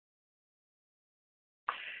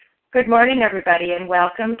Good morning, everybody, and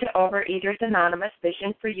welcome to Overeaters Anonymous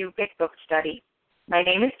Vision for You Big Book Study. My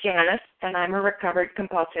name is Janice, and I'm a recovered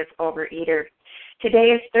compulsive overeater.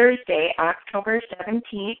 Today is Thursday, October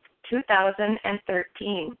 17th,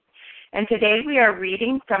 2013. And today we are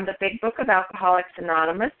reading from the Big Book of Alcoholics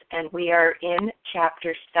Anonymous, and we are in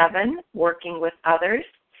Chapter 7, Working with Others.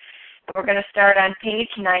 We're going to start on page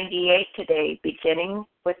 98 today, beginning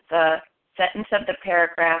with the sentence of the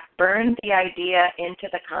paragraph, burn the idea into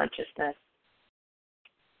the consciousness.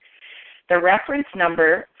 The reference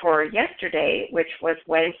number for yesterday, which was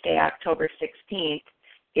Wednesday, October 16th,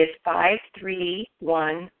 is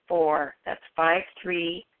 5314. That's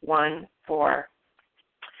 5314.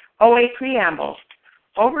 OA Preamble.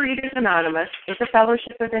 Overeaters Anonymous is a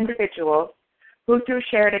fellowship of individuals who, through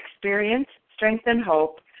shared experience, strength, and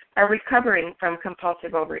hope, are recovering from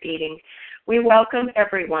compulsive overeating. We welcome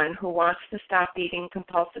everyone who wants to stop eating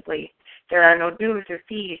compulsively. There are no dues or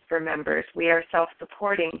fees for members. We are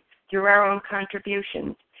self-supporting through our own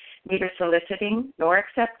contributions, neither soliciting nor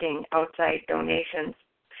accepting outside donations.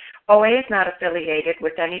 OA is not affiliated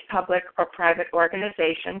with any public or private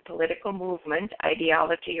organization, political movement,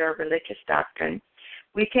 ideology, or religious doctrine.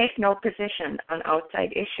 We take no position on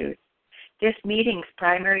outside issues. This meeting's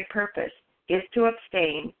primary purpose is to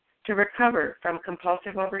abstain, to recover from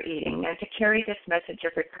compulsive overeating, and to carry this message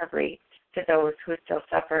of recovery to those who still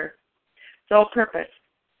suffer. Sole purpose.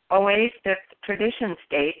 OA's fifth tradition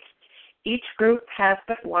states, each group has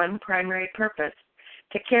but one primary purpose,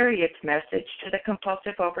 to carry its message to the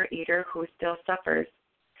compulsive overeater who still suffers.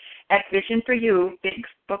 At Vision for You Big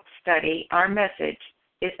Book Study, our message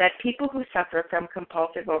is that people who suffer from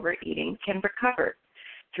compulsive overeating can recover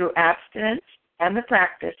through abstinence and the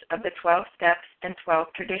practice of the 12 steps and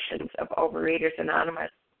 12 traditions of Overeaters Anonymous.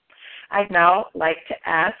 I'd now like to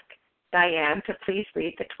ask Diane to please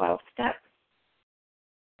read the 12 steps.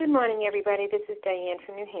 Good morning, everybody. This is Diane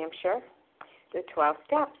from New Hampshire. The 12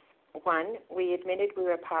 steps. 1, we admitted we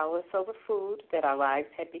were powerless over food, that our lives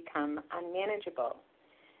had become unmanageable.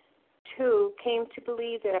 2, came to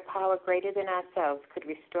believe that a power greater than ourselves could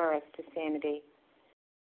restore us to sanity.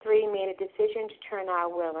 3, made a decision to turn our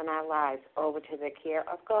will and our lives over to the care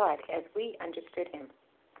of God as we understood Him.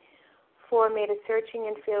 4, made a searching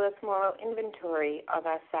and fearless moral inventory of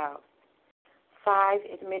ourselves. 5,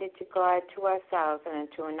 admitted to God, to ourselves,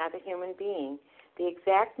 and to another human being the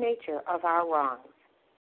exact nature of our wrongs.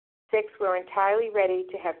 6, we're entirely ready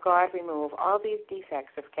to have God remove all these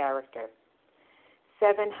defects of character.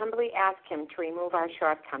 7, humbly asked Him to remove our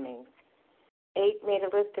shortcomings. 8, made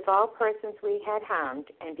a list of all persons we had harmed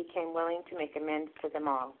and became willing to make amends to them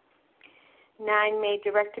all. 9, made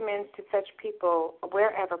direct amends to such people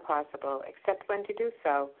wherever possible, except when to do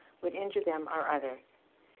so would injure them or others.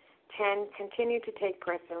 10, continued to take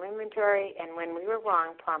personal inventory, and when we were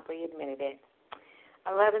wrong, promptly admitted it.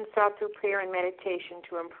 11, sought through prayer and meditation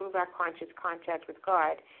to improve our conscious contact with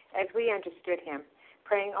God as we understood Him,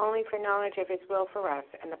 praying only for knowledge of His will for us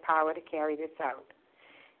and the power to carry this out.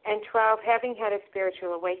 And 12, having had a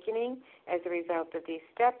spiritual awakening as a result of these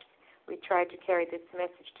steps, we tried to carry this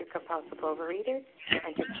message to compulsive overeaters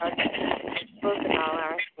and to those in all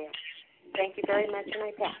our affairs. Thank you very much, and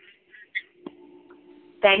I pass.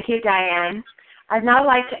 Thank you, Diane. I'd now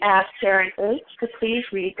like to ask Sharon H. to please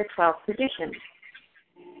read the 12 traditions.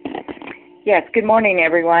 Yes, good morning,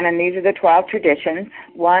 everyone, and these are the 12 traditions.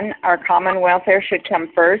 1, our common welfare should come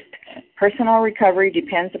first. Personal recovery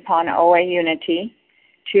depends upon OA unity.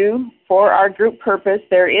 2, for our group purpose,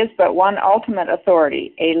 there is but one ultimate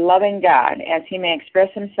authority, a loving God, as He may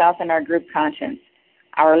express Himself in our group conscience.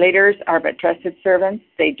 Our leaders are but trusted servants.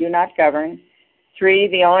 They do not govern. 3,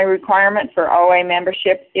 the only requirement for OA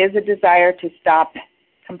membership is a desire to stop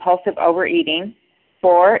compulsive overeating.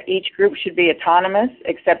 4, each group should be autonomous,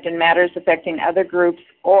 except in matters affecting other groups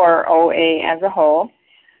or OA as a whole.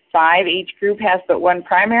 5, each group has but one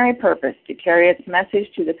primary purpose, to carry its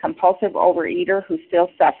message to the compulsive overeater who still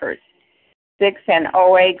suffers. 6, an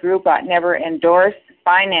OA group ought never endorse,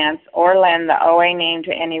 finance, or lend the OA name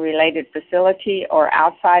to any related facility or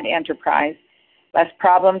outside enterprise, lest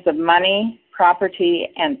problems of money, property,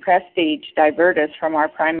 and prestige divert us from our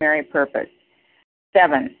primary purpose.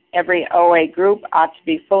 7, every OA group ought to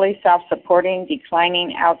be fully self-supporting,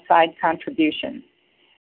 declining outside contributions.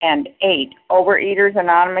 And 8, Overeaters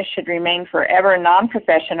Anonymous should remain forever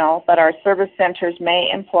non-professional, but our service centers may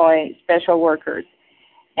employ special workers.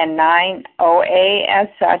 And 9, OA as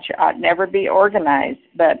such ought never be organized,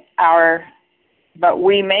 but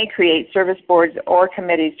we may create service boards or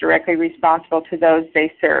committees directly responsible to those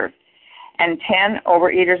they serve. And 10,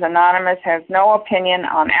 Overeaters Anonymous has no opinion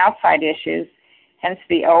on outside issues, Hence,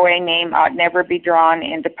 the OA name ought never be drawn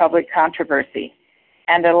into public controversy.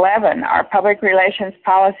 And 11, our public relations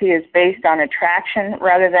policy is based on attraction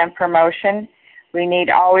rather than promotion. We need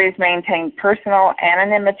always maintain personal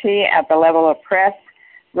anonymity at the level of press,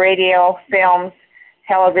 radio, films,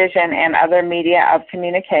 television, and other media of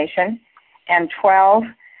communication. And 12,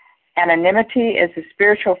 anonymity is the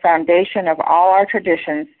spiritual foundation of all our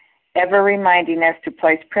traditions, ever reminding us to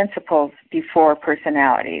place principles before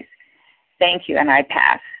personalities. Thank you, and I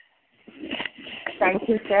pass. Thank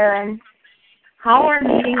you, Sharon. How our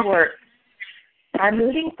meeting works. Our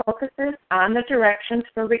meeting focuses on the directions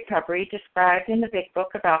for recovery described in the Big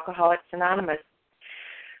Book of Alcoholics Anonymous.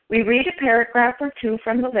 We read a paragraph or two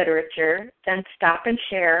from the literature, then stop and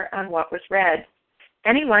share on what was read.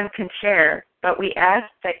 Anyone can share, but we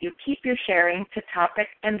ask that you keep your sharing to topic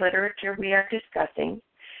and literature we are discussing,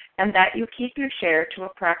 and that you keep your share to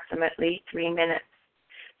approximately 3 minutes.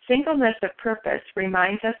 Singleness of purpose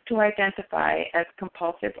reminds us to identify as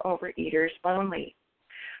compulsive overeaters only.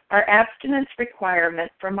 Our abstinence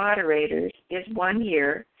requirement for moderators is 1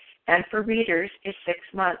 year, and for readers is 6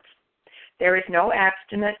 months. There is no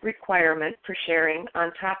abstinence requirement for sharing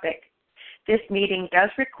on topic. This meeting does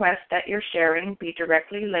request that your sharing be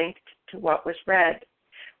directly linked to what was read.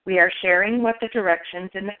 We are sharing what the directions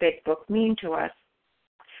in the Big Book mean to us.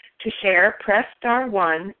 To share, press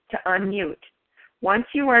 *1 to unmute. Once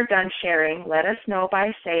you are done sharing, let us know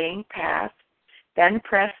by saying pass, then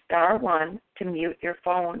press *1 to mute your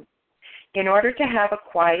phone. In order to have a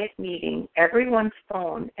quiet meeting, everyone's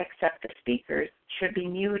phone except the speaker's should be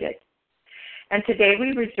muted. And today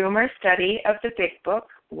we resume our study of the Big Book.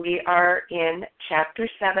 We are in Chapter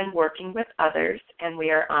 7, Working with Others, and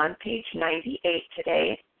we are on page 98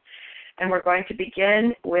 today. And we're going to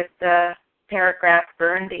begin with the paragraph,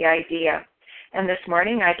 Burn the Idea. And this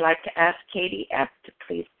morning I'd like to ask Katie F. to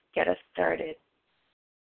please get us started.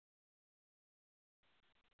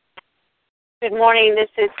 Good morning. This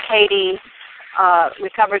is Katie,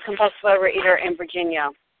 recovered compulsive overeater in Virginia.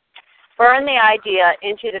 Burn the idea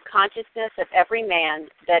into the consciousness of every man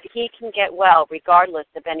that he can get well regardless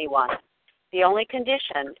of anyone. The only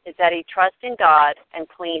condition is that he trust in God and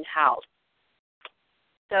clean house.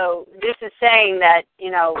 So this is saying that,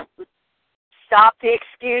 stop the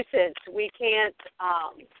excuses. We can't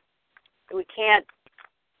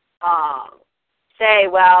say,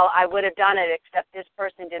 well, I would have done it except this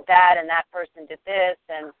person did that and that person did this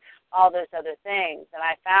and all those other things. And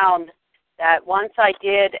I found that once I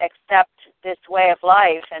did accept this way of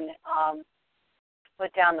life and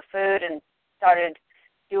put down the food and started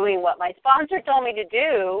doing what my sponsor told me to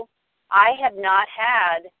do, I have not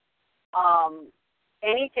had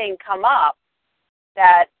anything come up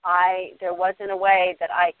that there wasn't a way that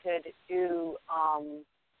I could do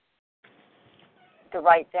the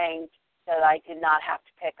right thing that I did not have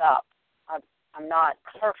to pick up. I'm not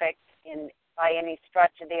perfect by any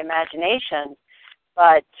stretch of the imagination,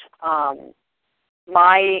 but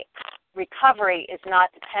my recovery is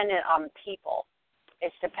not dependent on people.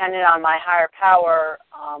 It's dependent on my higher power,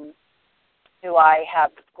 who I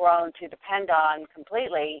have grown to depend on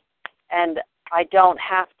completely, and I don't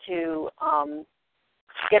have to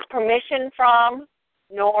get permission from,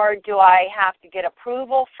 nor do I have to get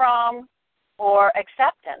approval from or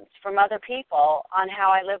acceptance from other people on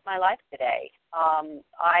how I live my life today.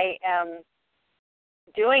 I am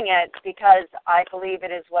doing it because I believe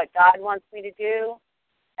it is what God wants me to do,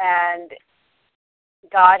 and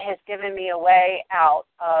God has given me a way out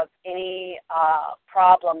of any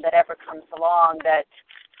problem that ever comes along that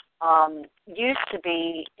used to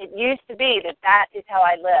be that is how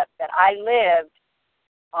I lived, that I lived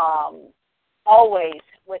always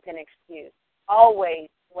with an excuse, always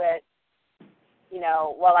with,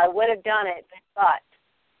 well, I would have done it, but,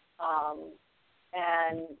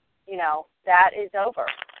 and, that is over.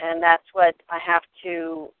 And that's what I have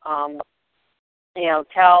to,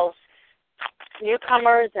 tell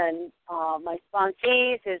newcomers and my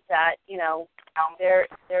sponsees is that,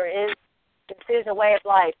 this is a way of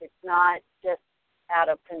life. It's not just out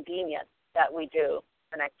of convenience that we do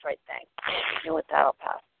the next right thing. And with that, I'll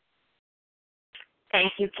pass.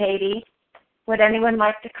 Thank you, Katie. Would anyone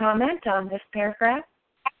like to comment on this paragraph?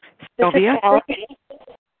 Sylvia?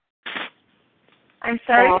 I'm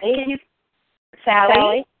sorry, Sally? can you...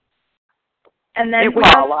 Sally? And then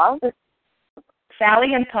Paula.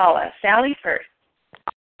 Sally and Paula. Sally first.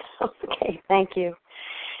 Okay, thank you.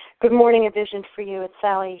 Good morning, A Vision for You. It's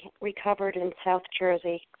Sally, recovered in South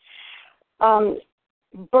Jersey.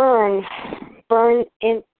 Burn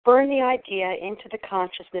the idea into the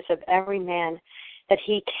consciousness of every man that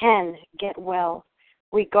he can get well,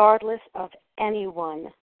 regardless of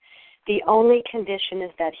anyone. The only condition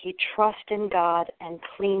is that he trust in God and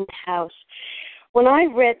clean house. When I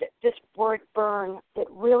read this word burn, it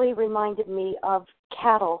really reminded me of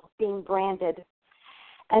cattle being branded.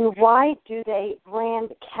 And why do they brand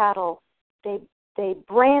cattle? They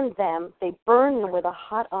brand them, they burn them with a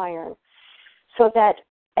hot iron so that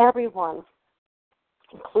everyone,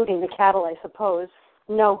 including the cattle, I suppose,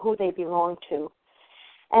 know who they belong to.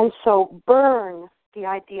 And so burn the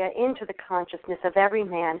idea into the consciousness of every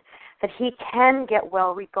man that he can get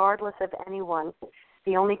well regardless of anyone.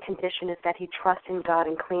 The only condition is that he trust in God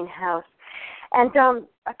and clean house. And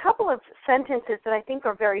a couple of sentences that I think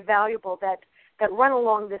are very valuable that run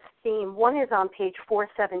along this theme. One is on page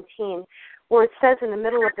 417, where it says in the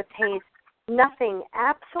middle of the page, nothing,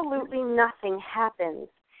 absolutely nothing happens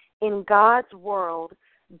in God's world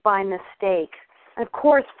by mistake. And of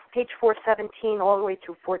course, page 417 all the way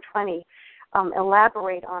through 420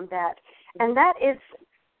 elaborate on that. And that is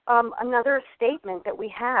another statement that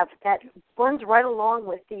we have that runs right along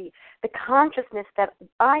with the consciousness that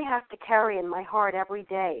I have to carry in my heart every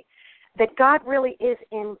day, that God really is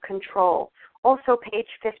in control. Also, page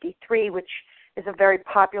 53, which is a very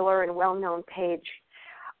popular and well-known page.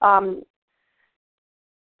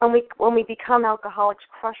 When we become alcoholics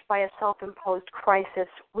crushed by a self-imposed crisis,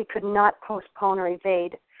 we could not postpone or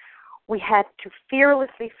evade. We had to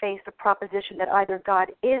fearlessly face the proposition that either God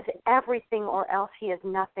is everything or else he is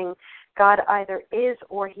nothing. God either is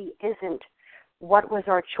or he isn't. What was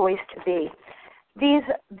our choice to be?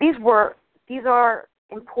 These are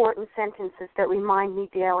important sentences that remind me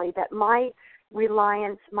daily that my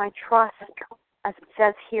reliance, my trust, as it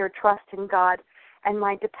says here, trust in God, and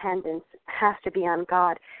my dependence has to be on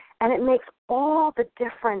God. And it makes all the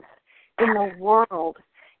difference in the world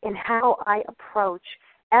in how I approach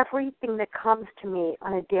everything that comes to me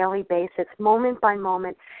on a daily basis, moment by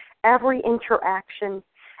moment, every interaction,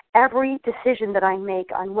 every decision that I make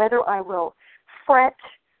on whether I will fret,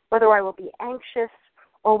 whether I will be anxious,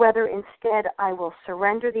 or whether instead I will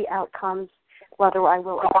surrender the outcomes, whether I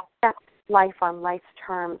will accept life on life's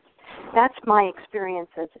terms. That's my experience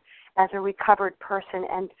as a recovered person,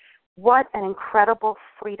 and what an incredible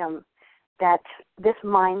freedom that this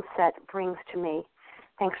mindset brings to me.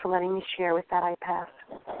 Thanks for letting me share. With that, I pass.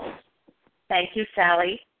 Thank you,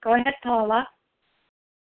 Sally. Go ahead, Paula.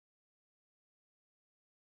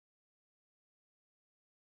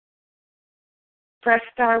 Press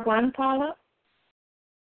star 1, Paula.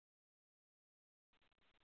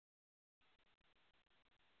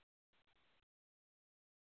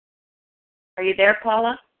 Are you there,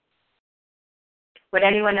 Paula? Would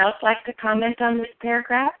anyone else like to comment on this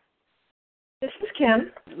paragraph? This is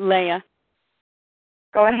Kim. Leah.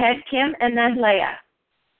 Go ahead, Kim, and then Leah.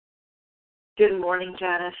 Good morning,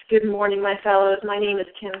 Janice. Good morning, my fellows. My name is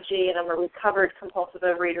Kim G., and I'm a recovered compulsive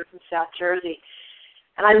overeater from South Jersey.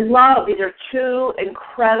 And I love, these are two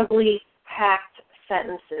incredibly packed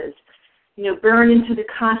sentences. You know, burn into the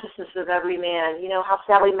consciousness of every man. You know, how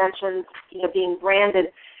Sally mentioned, being branded.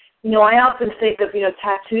 You know, I often think of,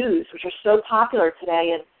 tattoos, which are so popular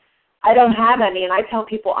today, and I don't have any, and I tell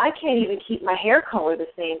people I can't even keep my hair color the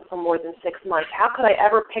same for more than 6 months. How could I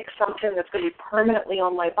ever pick something that's going to be permanently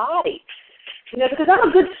on my body? Because I'm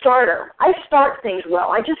a good starter. I start things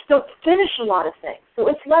well. I just don't finish a lot of things. So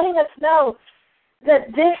it's letting us know that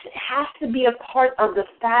this has to be a part of the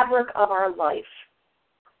fabric of our life.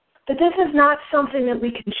 That this is not something that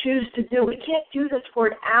we can choose to do. We can't do this for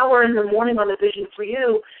an hour in the morning on the Vision for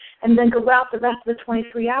You and then go out the rest of the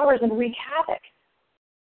 23 hours and wreak havoc.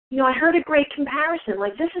 I heard a great comparison.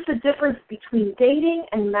 Like, this is the difference between dating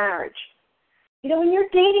and marriage. When you're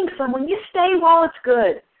dating someone, you stay while it's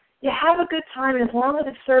good. You have a good time, and as long as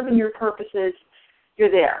it's serving your purposes,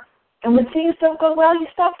 you're there. And when things don't go well, you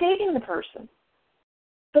stop dating the person.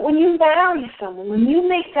 But when you marry someone, when you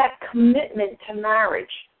make that commitment to marriage,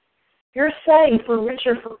 you're saying for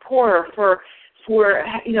richer, for poorer, for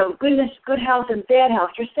goodness, good health and bad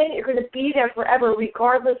health, you're saying that you're going to be there forever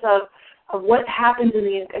regardless of what happens in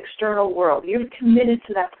the external world. You're committed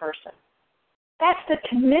to that person. That's the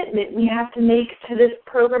commitment we have to make to this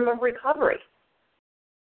program of recovery.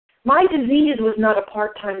 My disease was not a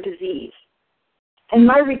part-time disease, and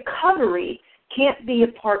my recovery can't be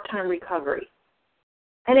a part-time recovery.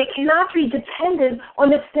 And it cannot be dependent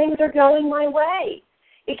on if things are going my way.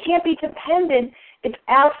 It can't be dependent if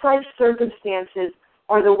outside circumstances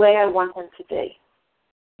are the way I want them to be.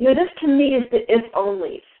 This to me is the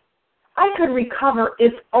if-onlys. I could recover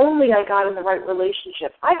if only I got in the right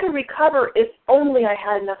relationship. I could recover if only I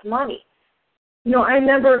had enough money. I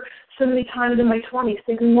remember so many times in my 20s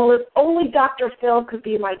thinking, well, if only Dr. Phil could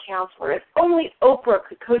be my counselor, if only Oprah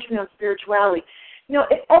could coach me on spirituality.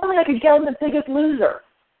 If only I could get on The Biggest Loser.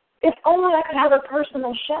 If only I could have a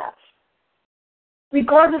personal chef.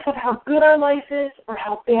 Regardless of how good our life is or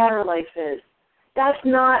how bad our life is, that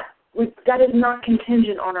is not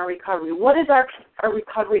contingent on our recovery. What is our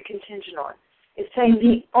recovery contingent on? It's saying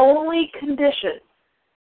the only condition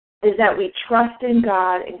is that we trust in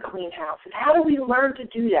God and clean house. And how do we learn to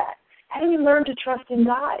do that? How do we learn to trust in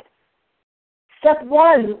God? Step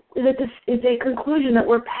one is a conclusion that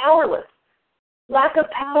we're powerless. Lack of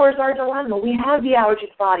power is our dilemma. We have the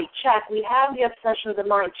allergic body, check. We have the obsession of the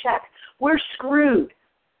mind, check. We're screwed.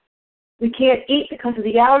 We can't eat because of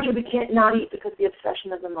the allergy. We can't not eat because of the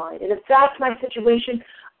obsession of the mind. And if that's my situation,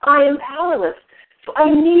 I am powerless. So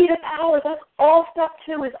I need a power. That's all step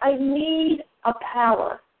two is I need a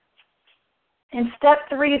power. And step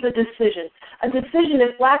three is a decision. A decision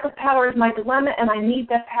is lack of power is my dilemma and I need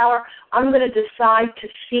that power. I'm going to decide to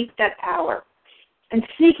seek that power. And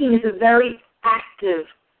seeking is a very active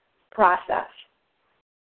process.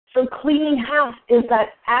 So cleaning house is that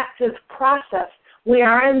active process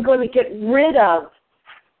where I'm going to get rid of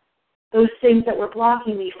those things that were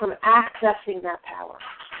blocking me from accessing that power.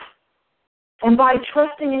 And by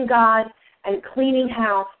trusting in God and cleaning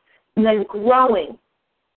house and then growing,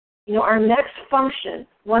 our next function,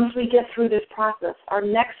 once we get through this process, our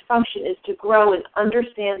next function is to grow in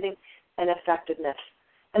understanding and effectiveness.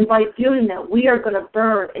 And by doing that, we are going to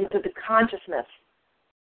burn into the consciousness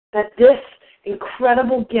that this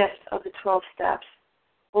incredible gift of the 12 steps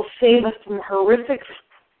will save us from horrific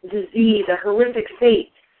disease, a horrific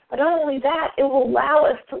fate. But not only that, it will allow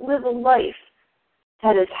us to live a life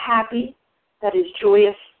that is happy, that is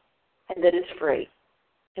joyous, and that is free.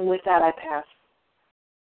 And with that, I pass.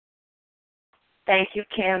 Thank you,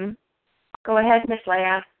 Kim. Go ahead, Ms.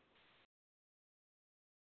 Leah.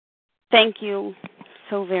 Thank you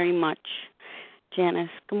so very much, Janice.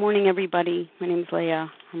 Good morning, everybody. My name is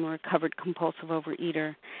Leah. I'm a recovered compulsive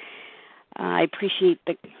overeater. I appreciate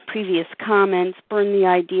the previous comments. Burn the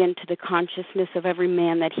idea into the consciousness of every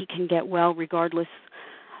man that he can get well regardless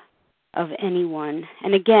of anyone.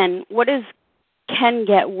 And again, what does can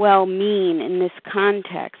get well mean in this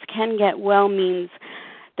context? Can get well means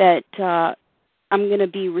that I'm going to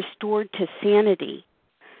be restored to sanity.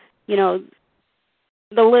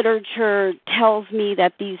 The literature tells me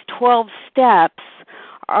that these 12 steps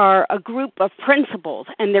are a group of principles,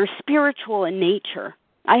 and they're spiritual in nature.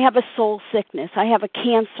 I have a soul sickness. I have a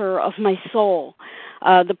cancer of my soul.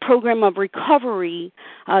 The program of recovery,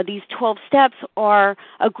 these 12 steps are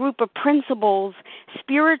a group of principles,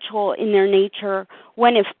 spiritual in their nature.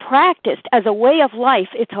 When if practiced as a way of life,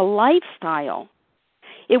 it's a lifestyle.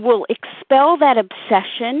 It will expel that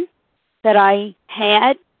obsession that I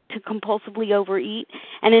had to compulsively overeat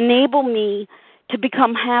and enable me to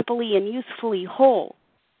become happily and usefully whole.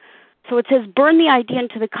 So it says, burn the idea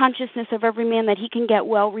into the consciousness of every man that he can get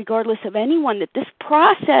well regardless of anyone, that this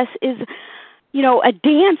process is, a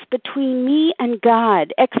dance between me and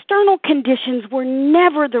God. External conditions were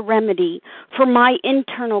never the remedy for my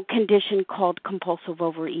internal condition called compulsive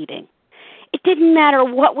overeating. It didn't matter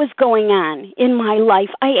what was going on in my life.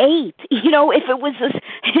 I ate. If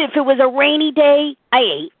it was a rainy day, I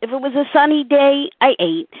ate. If it was a sunny day, I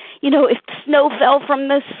ate. If snow fell from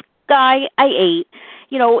the sky, I ate.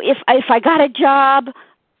 If I got a job,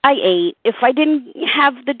 I ate. If I didn't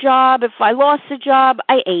have the job, if I lost the job,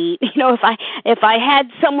 I ate. If I had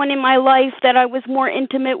someone in my life that I was more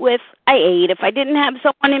intimate with, I ate. If I didn't have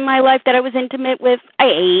someone in my life that I was intimate with, I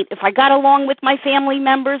ate. If I got along with my family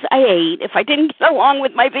members, I ate. If I didn't get along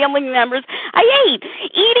with my family members, I ate.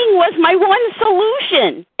 Eating was my one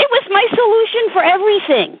solution. It was my solution for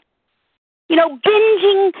everything.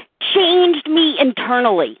 Binging changed me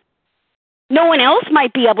internally. No one else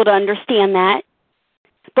might be able to understand that.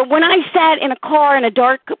 But when I sat in a car in a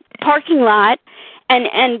dark parking lot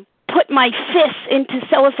and put my fists into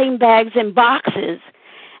cellophane bags and boxes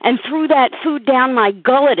and threw that food down my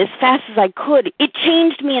gullet as fast as I could, it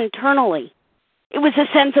changed me internally. It was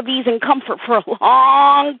a sense of ease and comfort for a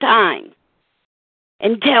long time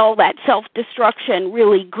until that self-destruction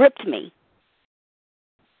really gripped me.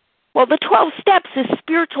 Well, the 12 steps, this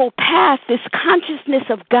spiritual path, this consciousness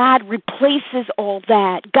of God replaces all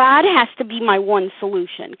that. God has to be my one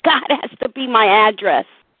solution. God has to be my address.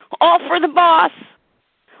 All for the boss.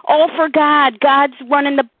 All for God. God's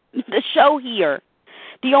running the show here.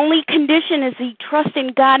 The only condition is the trust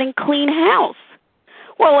in God and clean house.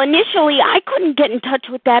 Well, initially, I couldn't get in touch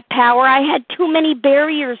with that power. I had too many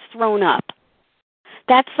barriers thrown up.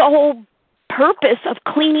 That's the whole purpose of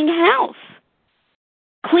cleaning house.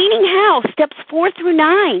 Cleaning house, steps 4 through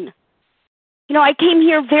 9. I came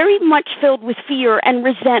here very much filled with fear and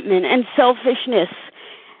resentment and selfishness.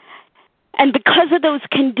 And because of those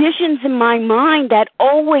conditions in my mind, that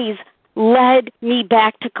always led me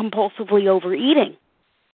back to compulsively overeating.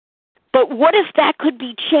 But what if that could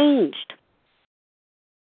be changed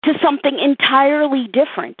to something entirely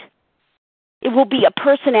different? It will be a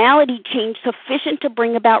personality change sufficient to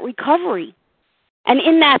bring about recovery. And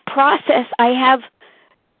in that process, I have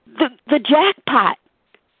the jackpot,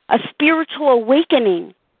 a spiritual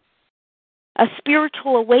awakening,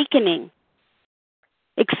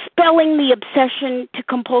 expelling the obsession to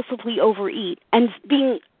compulsively overeat and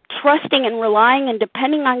being trusting and relying and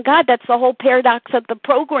depending on God. That's the whole paradox of the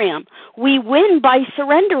program. We win by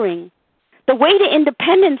surrendering. The way to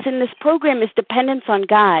independence in this program is dependence on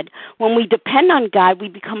God. When we depend on God, we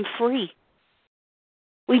become free.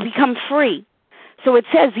 So it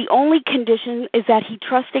says the only condition is that he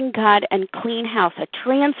trusts in God and clean house, a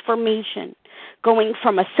transformation, going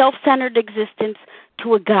from a self-centered existence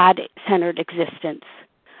to a God-centered existence.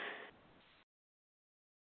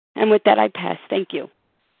 And with that, I pass. Thank you.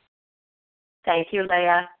 Thank you,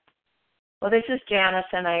 Leah. Well, this is Janice,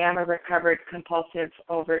 and I am a recovered compulsive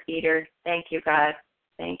overeater. Thank you, God.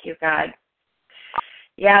 Thank you, God.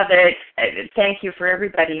 Yeah, thank you for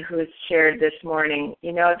everybody who's shared this morning.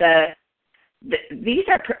 These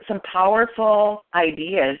are some powerful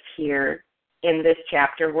ideas here in this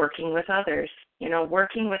chapter, working with others.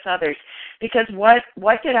 Because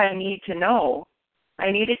what did I need to know?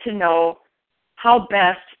 I needed to know how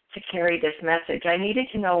best to carry this message. I needed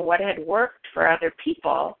to know what had worked for other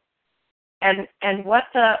people, and what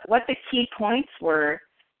the key points were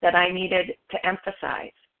that I needed to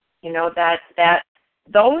emphasize. That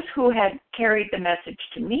those who had carried the message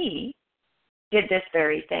to me did this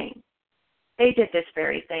very thing. They did this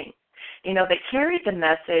very thing. They carried the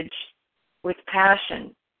message with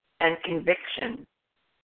passion and conviction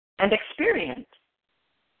and experience.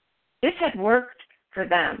 This had worked for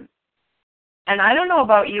them. And I don't know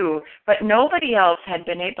about you, but nobody else had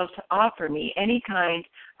been able to offer me any kind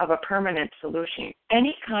of a permanent solution,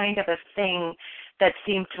 any kind of a thing that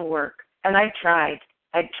seemed to work. And I'd tried.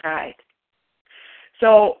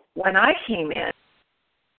 So when I came in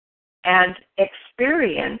and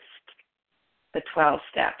experienced the 12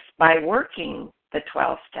 steps, by working the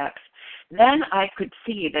 12 steps, then I could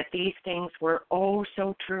see that these things were oh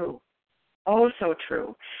so true,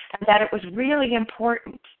 and that it was really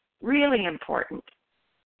important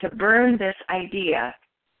to burn this idea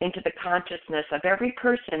into the consciousness of every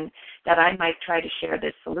person that I might try to share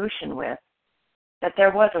this solution with, that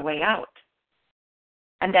there was a way out,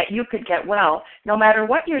 and that you could get well no matter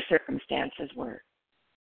what your circumstances were.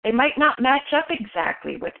 They might not match up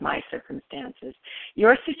exactly with my circumstances.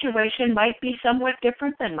 Your situation might be somewhat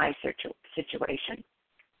different than my situation.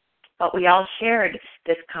 But we all shared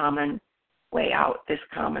this common way out, this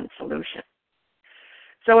common solution.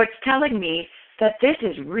 So it's telling me that this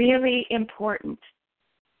is really important,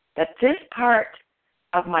 that this part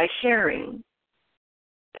of my sharing,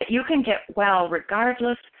 that you can get well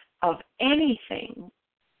regardless of anything,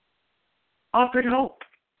 offered hope.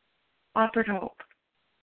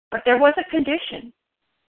 But there was a condition.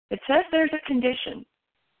 It says there's a condition.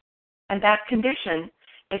 And that condition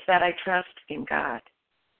is that I trust in God.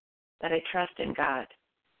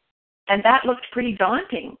 And that looked pretty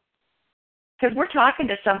daunting. Because we're talking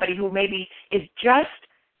to somebody who maybe is just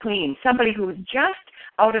clean, somebody who's just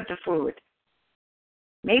out of the food.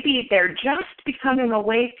 Maybe they're just becoming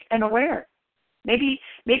awake and aware. Maybe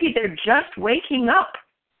they're just waking up.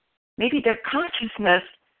 Maybe their consciousness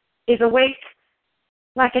is awake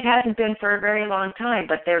like it hasn't been for a very long time,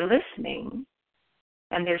 but they're listening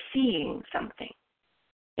and they're seeing something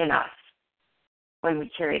in us when we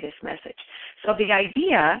carry this message. So the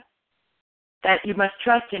idea that you must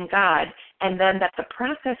trust in God, and then that the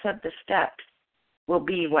process of the steps will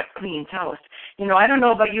be what cleans house. I don't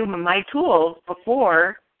know about you, but my tools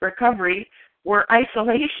before recovery were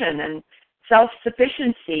isolation and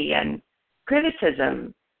self-sufficiency and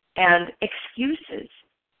criticism and excuses.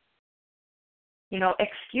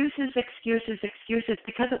 Excuses,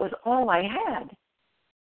 because it was all I had.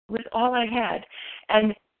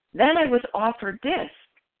 And then I was offered this,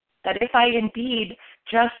 that if I indeed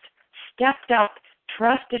just stepped up,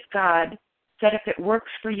 trusted God, said if it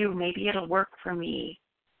works for you, maybe it'll work for me,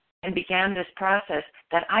 and began this process,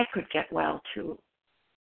 that I could get well too.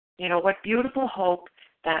 What beautiful hope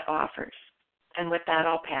that offers. And with that,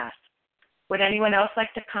 I'll pass. Would anyone else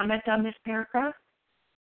like to comment on this paragraph?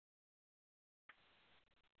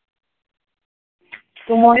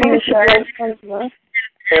 Good morning, Sarah.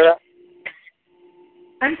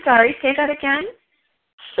 I'm sorry, say that again?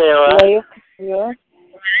 Sarah. Sure.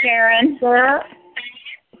 Sharon. Sarah,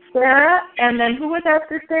 and then who was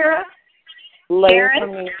after Sarah?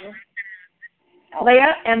 Sharon.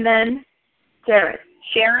 Leah, and then Sharon.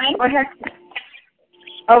 Sharon. Go ahead.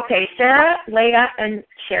 Okay, Sarah, Leah, and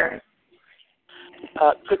Sharon.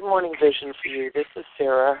 Good morning, Vision for You. This is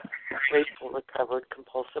Sarah, grateful, recovered,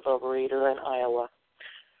 compulsive overeater in Iowa.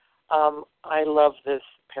 I love this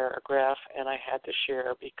paragraph, and I had to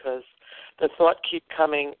share because the thought kept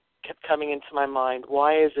coming into my mind.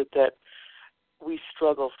 Why is it that we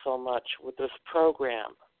struggle so much with this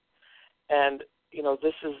program? And,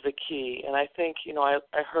 this is the key. And I think, I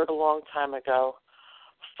heard a long time ago,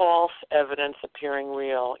 false evidence appearing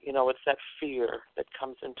real. It's that fear that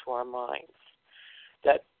comes into our minds,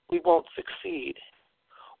 that we won't succeed,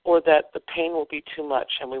 or that the pain will be too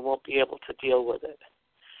much and we won't be able to deal with it.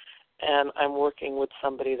 And I'm working with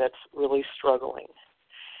somebody that's really struggling.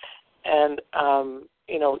 And,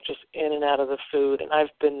 just in and out of the food. And I've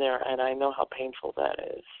been there, and I know how painful that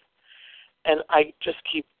is. And I just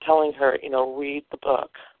keep telling her, read the book.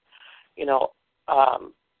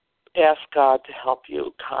 Ask God to help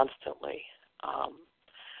you constantly.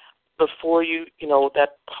 Before you, that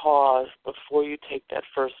pause, before you take that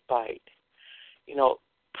first bite,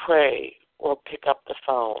 pray or pick up the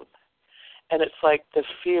phone. And it's like the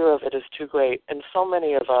fear of it is too great. And so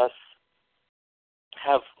many of us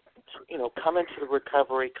have, come into the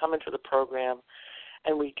recovery, come into the program,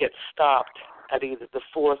 and we get stopped at either the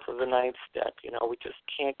fourth or the ninth step. We just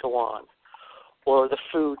can't go on. Or the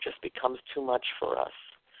food just becomes too much for us.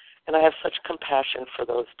 And I have such compassion for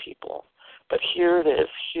those people. But here it is.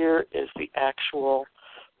 Here is the actual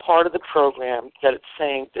part of the program that it's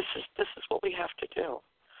saying this is what we have to do.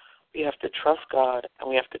 We have to trust God, and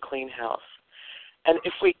we have to clean house. And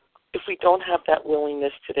if we don't have that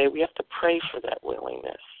willingness today, we have to pray for that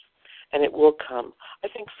willingness, and it will come. I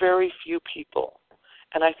think very few people,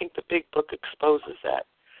 and I think the big book exposes that,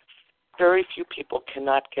 very few people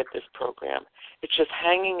cannot get this program. It's just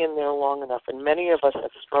hanging in there long enough, and many of us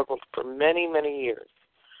have struggled for many, many years.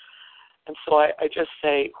 And so I just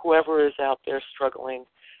say, whoever is out there struggling,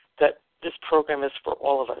 that this program is for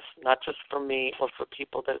all of us, not just for me or for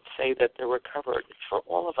people that say that they're recovered. It's for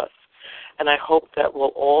all of us. And I hope that we'll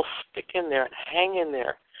all stick in there and hang in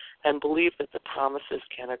there and believe that the promises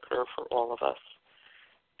can occur for all of us.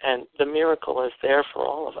 And the miracle is there for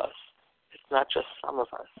all of us. It's not just some of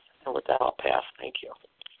us. And with that, I'll pass. Thank you.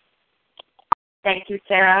 Thank you,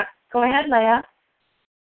 Sarah. Go ahead, Leah.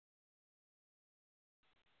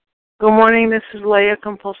 Good morning. This is Leah,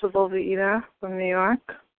 compulsive overeater from New York.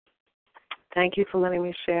 Thank you for letting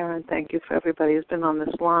me share, and thank you for everybody who's been on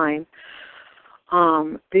this line.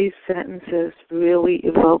 These sentences really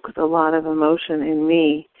evoked a lot of emotion in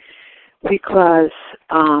me because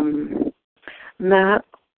not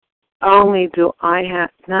only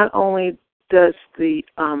does the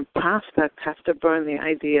prospect have to burn the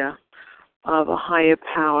idea of a higher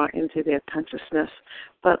power into their consciousness,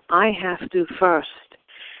 but I have to first.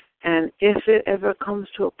 And if it ever comes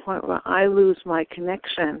to a point where I lose my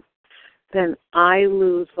connection, then I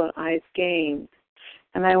lose what I've gained.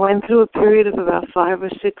 And I went through a period of about 5 or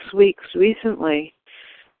 6 weeks recently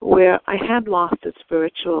where I had lost it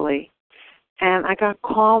spiritually. And I got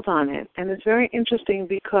called on it. And it's very interesting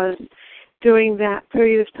because during that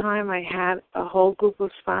period of time I had a whole group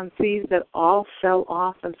of sponsees that all fell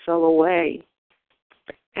off and fell away.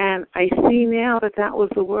 And I see now that that was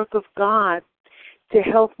the work of God to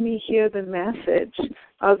help me hear the message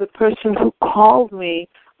of the person who called me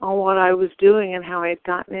on what I was doing and how I had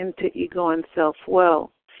gotten into ego and self-will.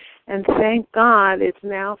 And thank God it's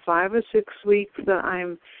now 5 or 6 weeks that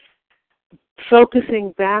I'm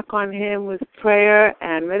focusing back on Him with prayer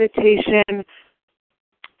and meditation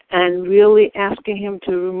and really asking Him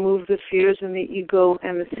to remove the fears and the ego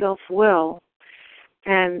and the self-will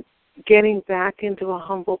and getting back into a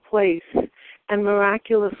humble place. And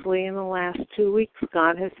miraculously, in the last 2 weeks,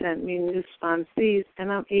 God has sent me new sponsees, and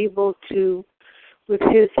I'm able to, with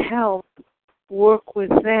His help, work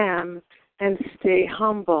with them and stay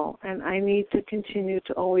humble. And I need to continue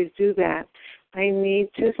to always do that. I need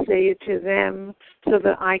to say it to them so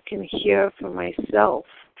that I can hear for myself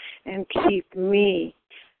and keep me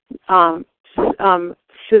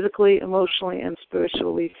physically, emotionally, and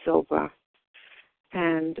spiritually sober.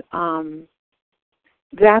 And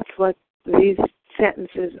that's what these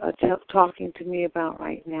sentences are talking to me about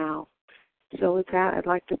right now. So with that, I'd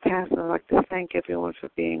like to pass, and I'd like to thank everyone for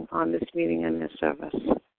being on this meeting and this service.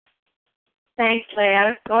 Thanks,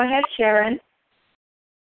 Leah. Go ahead, Sharon.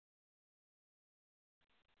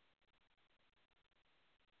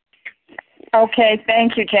 Okay,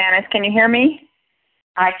 thank you, Janice. Can you hear me?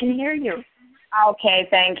 I can hear you. Okay,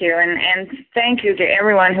 thank you. And thank you to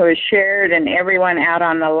everyone who has shared and everyone out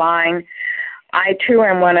on the line. I, too,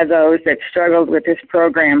 am one of those that struggled with this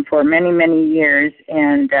program for many, many years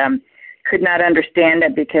and could not understand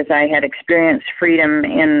it because I had experienced freedom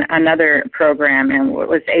in another program and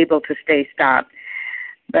was able to stay stopped.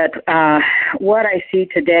 But what I see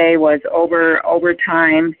today was over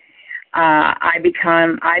time, I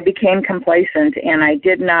became complacent, and I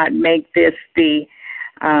did not make this the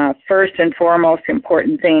first and foremost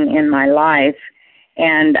important thing in my life,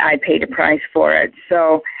 and I paid a price for it.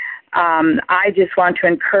 So I just want to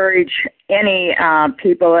encourage any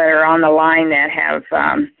people that are on the line that have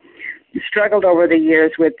struggled over the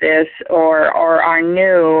years with this or are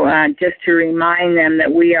new, just to remind them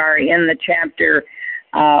that we are in the chapter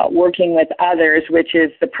working with others, which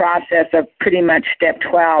is the process of pretty much step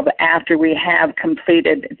 12 after we have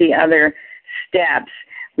completed the other steps.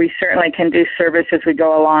 We certainly can do service as we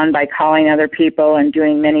go along by calling other people and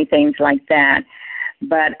doing many things like that.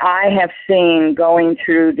 But I have seen going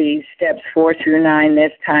through these steps 4 through 9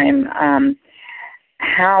 this time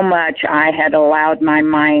how much I had allowed my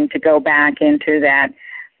mind to go back into that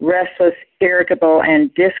restless, irritable,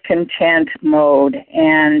 and discontent mode.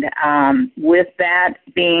 And with that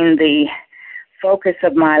being the focus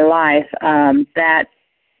of my life, that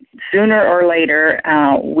sooner or later,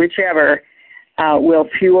 whichever, will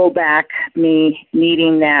fuel back me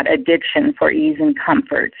needing that addiction for ease and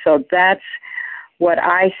comfort. So that's what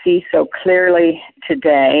I see so clearly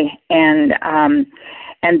today. And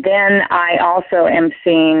then I also am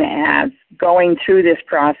seeing as going through this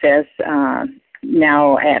process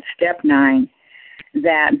now at step 9,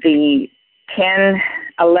 that the 10,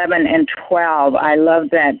 11, and 12, I love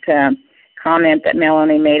that comment that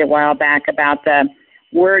Melanie made a while back about the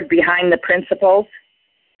word behind the principles,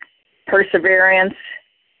 perseverance,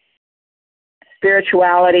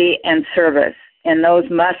 spirituality, and service. And those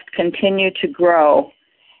must continue to grow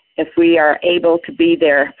if we are able to be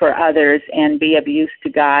there for others and be of use to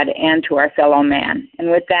God and to our fellow man. And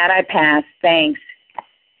with that, I pass. Thanks.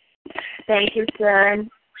 Thank you, Sharon.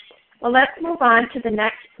 Well, let's move on to the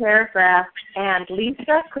next paragraph. And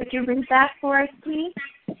Lisa, could you read that for us, please?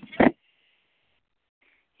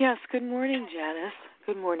 Yes, good morning, Janice.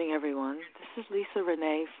 Good morning, everyone. This is Lisa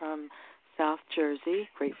Renee from South Jersey,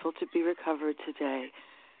 grateful to be recovered today.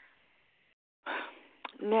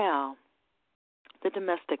 Now, the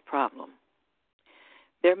domestic problem.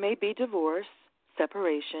 There may be divorce,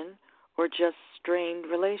 separation, or just strained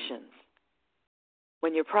relations.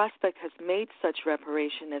 When your prospect has made such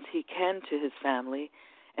reparation as he can to his family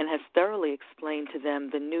and has thoroughly explained to them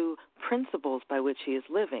the new principles by which he is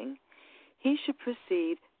living, he should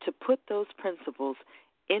proceed to put those principles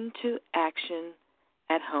into action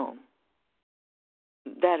at home.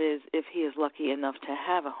 That is, if he is lucky enough to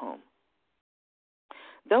have a home.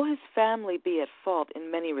 Though his family be at fault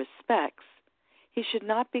in many respects, he should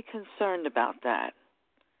not be concerned about that.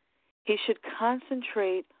 He should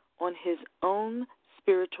concentrate on his own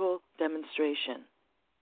spiritual demonstration.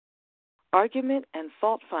 Argument and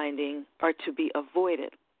fault-finding are to be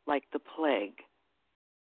avoided like the plague.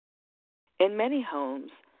 In many homes,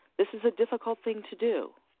 this is a difficult thing to do,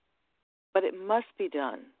 but it must be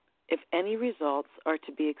done if any results are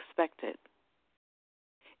to be expected.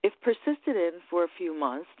 If persisted in for a few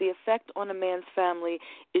months, the effect on a man's family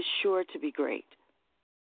is sure to be great.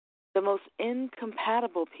 The most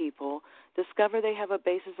incompatible people discover they have a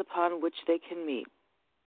basis upon which they can meet.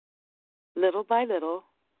 Little by little,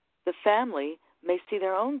 the family may see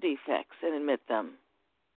their own defects and admit them.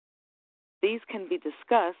 These can be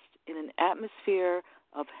discussed in an atmosphere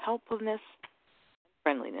of helpfulness and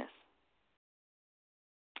friendliness.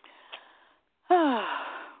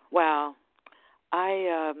 Wow.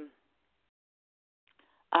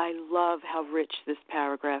 I love how rich this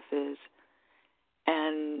paragraph is.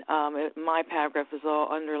 And my paragraph is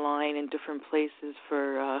all underlined in different places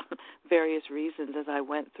for various reasons as I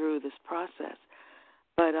went through this process.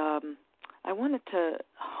 But I wanted to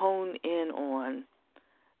hone in on,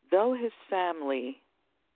 though his family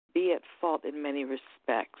be at fault in many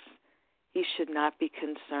respects, he should not be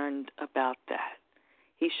concerned about that.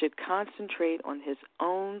 He should concentrate on his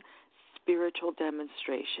own spiritual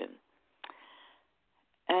demonstration.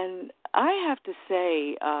 And I have to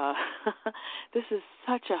say, this is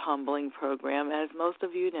such a humbling program, as most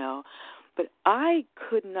of you know, but I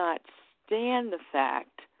could not stand the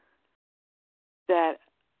fact that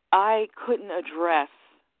I couldn't address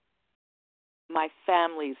my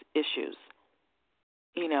family's issues,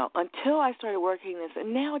 until I started working this,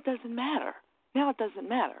 and now it doesn't matter.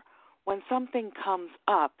 When something comes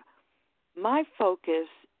up, my focus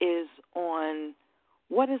is on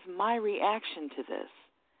what is my reaction to this?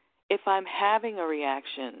 If I'm having a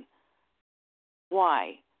reaction,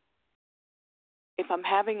 why? If I'm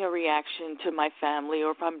having a reaction to my family,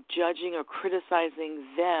 or if I'm judging or criticizing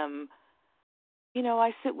them,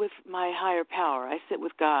 I sit with my higher power. I sit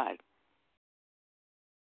with God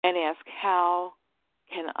and ask, how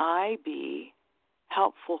can I be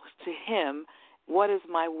helpful to him? What is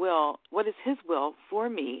my will? What is his will for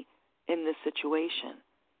me in this situation?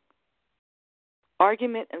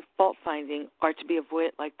 Argument and fault-finding are to be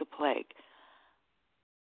avoided like the plague.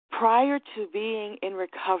 Prior to being in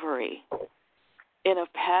recovery in a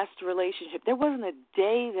past relationship, there wasn't a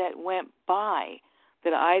day that went by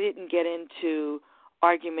that I didn't get into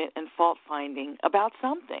argument and fault-finding about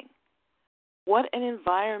something. What an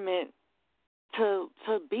environment to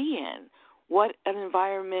be in. What an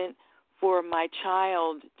environment for my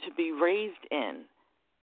child to be raised in.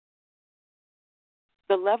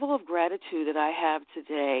 The level of gratitude that I have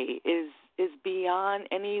today is beyond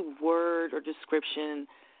any word or description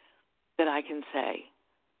that I can say.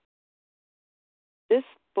 This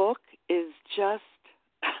book is just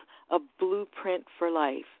a blueprint for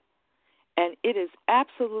life. And it is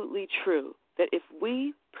absolutely true that if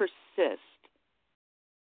we persist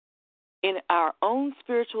in our own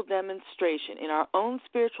spiritual demonstration, in our own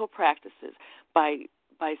spiritual practices, by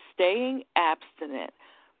staying abstinent,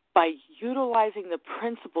 by utilizing the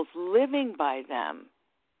principles, living by them,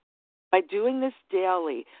 by doing this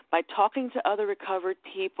daily, by talking to other recovered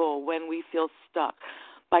people when we feel stuck,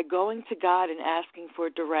 by going to God and asking for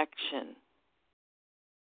direction,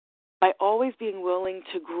 by always being willing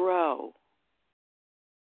to grow,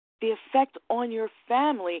 the effect on your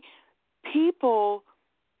family, people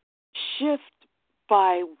shift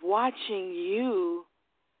by watching you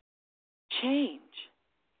change.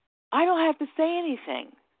 I don't have to say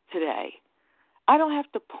anything today. I don't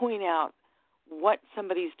have to point out what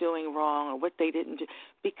somebody's doing wrong or what they didn't do,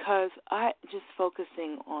 because I'm just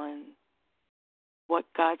focusing on what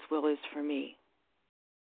God's will is for me.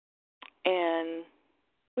 And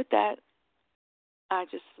with that, I'll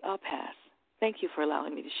pass. Thank you for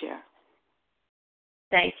allowing me to share.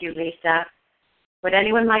 Thank you, Lisa. Would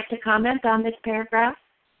anyone like to comment on this paragraph?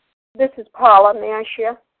 This is Paula. May I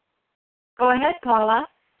share? Go ahead, Paula.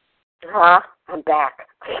 I'm back.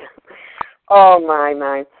 Oh,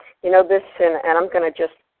 my. This, and I'm going to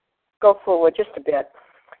just go forward just a bit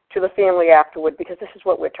to the family afterward, because this is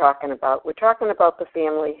what we're talking about. We're talking about the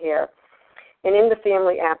family here. And in the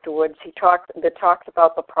family afterwards, it talks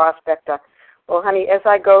about the prospector. Well, honey, as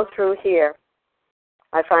I go through here,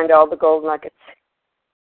 I find all the gold nuggets.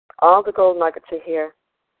 All the gold nuggets are here.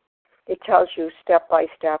 It tells you step by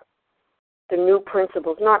step the new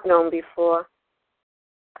principles not known before.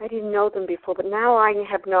 I didn't know them before, but now I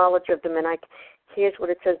have knowledge of them, and here's what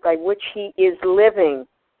it says, by which he is living.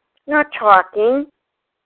 Not talking.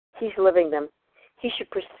 He's living them. He should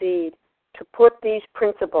proceed to put these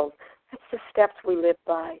principles, that's the steps we live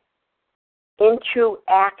by, into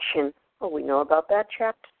action. Oh, we know about that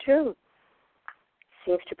chapter too.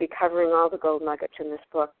 Seems to be covering all the gold nuggets in this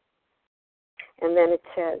book. And then it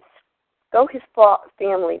says, though his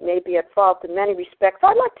family may be at fault in many respects,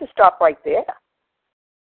 I'd like to stop right there.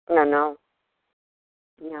 No.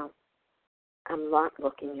 I'm not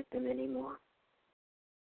looking at them anymore.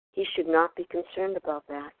 He should not be concerned about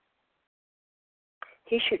that.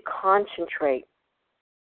 He should concentrate,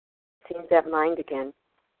 seems that mind again,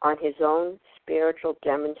 on his own spiritual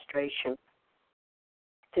demonstration.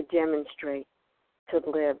 To demonstrate, to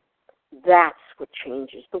live. That's what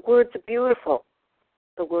changes. The words are beautiful.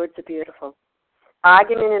 The words are beautiful.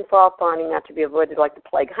 Argument and fault finding not to be avoided like the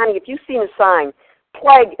plague. Honey, if you've seen a sign,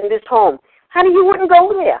 plague in this home, honey, you wouldn't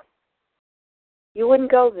go there. You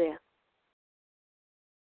wouldn't go there.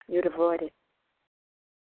 You'd avoid it.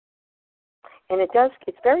 And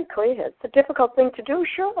it's very clear. It's a difficult thing to do,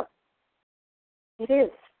 sure. It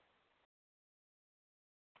is.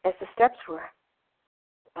 As the steps were.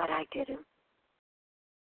 But I did them.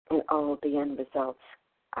 And the end results.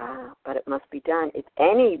 But it must be done. If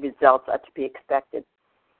any results are to be expected.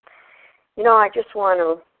 I just want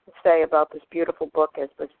to say about this beautiful book as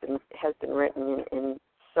has been written in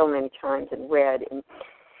so many times and read. And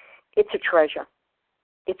it's a treasure.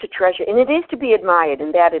 It's a treasure. And it is to be admired,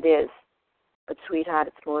 and that it is. But, sweetheart,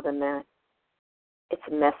 it's more than that. It's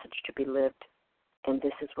a message to be lived. And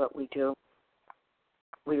this is what we do.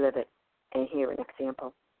 We live it. And here an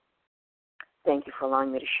example. Thank you for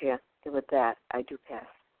allowing me to share. And with that, I do pass.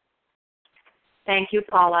 Thank you,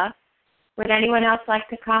 Paula. Would anyone else like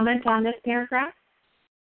to comment on this paragraph?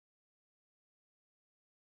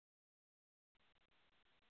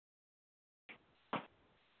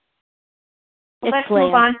 Well, let's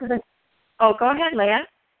move on to the... Oh, go ahead, Leah.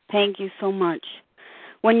 Thank you so much.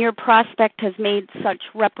 When your prospect has made such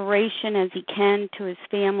reparation as he can to his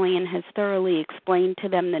family and has thoroughly explained to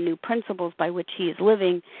them the new principles by which he is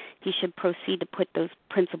living, he should proceed to put those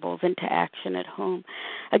principles into action at home.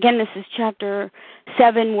 Again, this is Chapter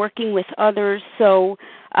 7, Working with Others. So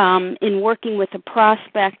in working with a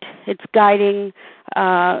prospect, it's guiding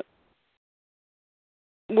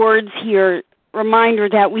words here, reminder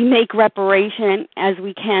that we make reparation as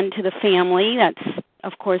we can to the family. That's,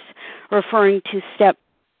 of course, referring to steps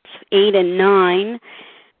 8 and 9.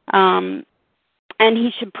 And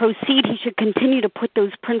he should proceed, he should continue to put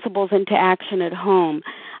those principles into action at home.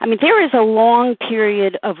 I mean, there is a long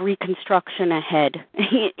period of reconstruction ahead.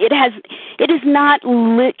 It is not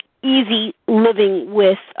easy living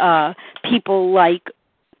with people like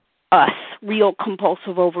us, real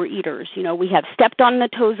compulsive overeaters. You know, we have stepped on the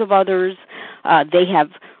toes of others. They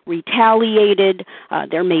have retaliated.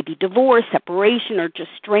 There may be divorce, separation, or just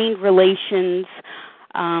strained relations.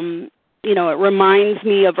 You know, it reminds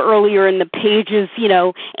me of earlier in the pages, you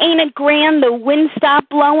know, ain't it grand the wind stopped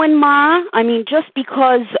blowing, Ma? I mean, just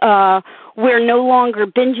because we're no longer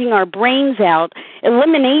binging our brains out,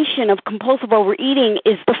 elimination of compulsive overeating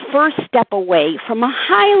is the first step away from a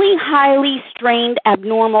highly, highly strained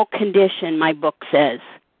abnormal condition, my book says.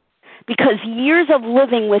 Because years of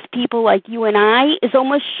living with people like you and I is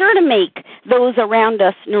almost sure to make those around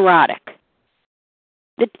us neurotic.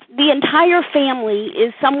 The entire family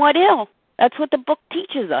is somewhat ill. That's what the book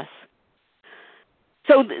teaches us.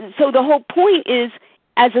 So the whole point is,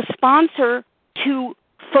 as a sponsor, to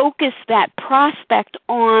focus that prospect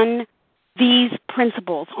on these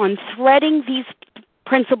principles, on threading these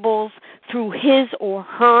principles through his or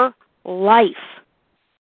her life.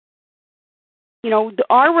 You know,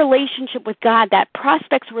 our relationship with God, that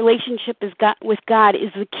prospect's relationship with God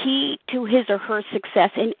is the key to his or her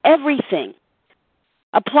success in everything.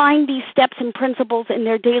 Applying these steps and principles in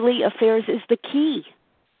their daily affairs is the key.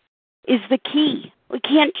 We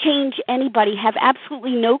can't change anybody, have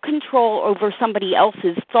absolutely no control over somebody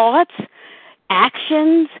else's thoughts,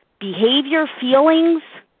 actions, behavior, feelings.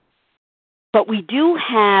 But we do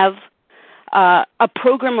have a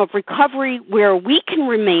program of recovery where we can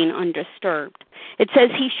remain undisturbed. It says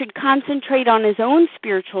he should concentrate on his own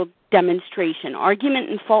spiritual demonstration. Argument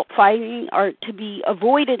and fault-finding are to be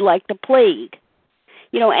avoided like the plague.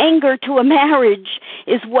 You know, anger to a marriage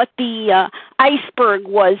is what the iceberg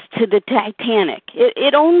was to the Titanic.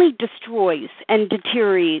 It only destroys and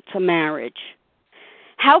deteriorates a marriage.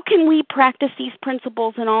 How can we practice these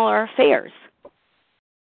principles in all our affairs?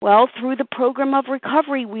 Well, through the program of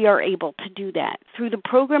recovery, we are able to do that. Through the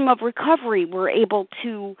program of recovery, we're able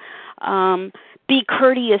to be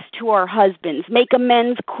courteous to our husbands, make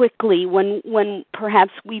amends quickly when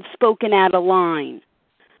perhaps we've spoken out of line.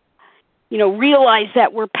 You know, realize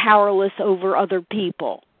that we're powerless over other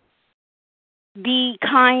people. Be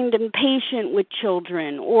kind and patient with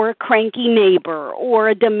children or a cranky neighbor or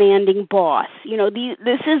a demanding boss. You know,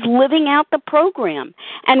 this is living out the program,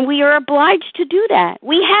 and we are obliged to do that.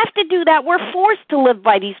 We have to do that. We're forced to live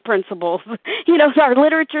by these principles. You know, our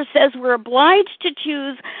literature says we're obliged to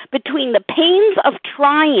choose between the pains of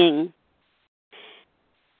trying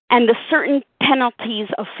and the certain penalties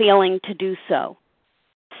of failing to do so.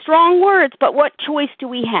 Strong words, but what choice do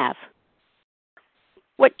we have?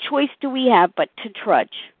 What choice do we have but to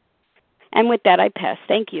trudge? And with that, I pass.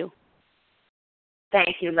 Thank you.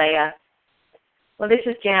 Thank you, Leah. Well, this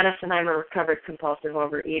is Janice, and I'm a recovered compulsive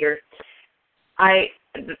overeater.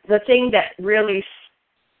 The thing that really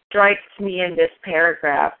strikes me in this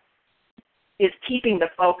paragraph is keeping the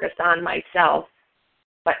focus on myself,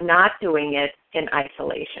 but not doing it in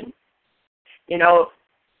isolation. You know,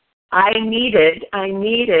 I needed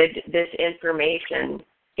this information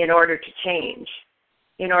in order to change.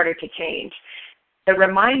 The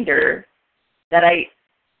reminder that I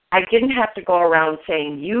didn't have to go around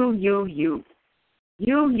saying you. You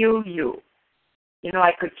know,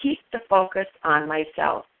 I could keep the focus on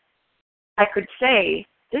myself. I could say,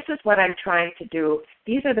 this is what I'm trying to do.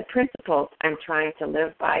 These are the principles I'm trying to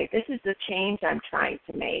live by. This is the change I'm trying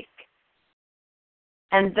to make.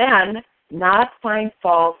 And then not find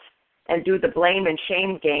fault and do the blame and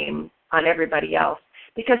shame game on everybody else,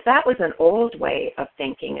 because that was an old way of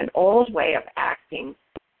thinking, an old way of acting.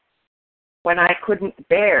 When I couldn't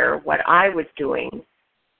bear what I was doing,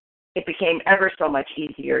 it became ever so much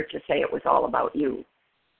easier to say it was all about you.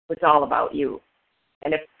 It was all about you.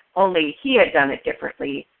 And if only he had done it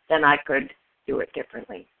differently, then I could do it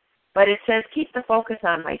differently. But it says keep the focus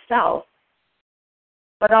on myself,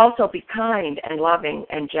 but also be kind and loving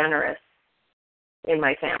and generous in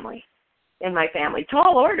my family. in my family.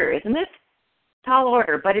 Tall order, isn't it? Tall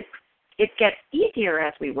order, but it gets easier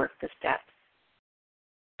as we work the steps.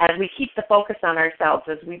 As we keep the focus on ourselves,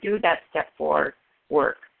 as we do that step 4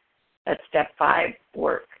 work, that step 5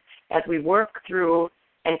 work, as we work through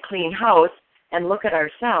and clean house and look at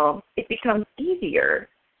ourselves, it becomes easier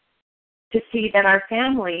to see that our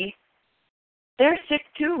family, they're sick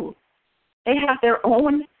too. They have their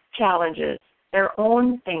own challenges, their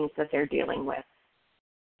own things that they're dealing with.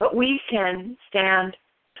 But we can stand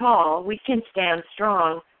tall, we can stand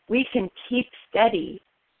strong, we can keep steady,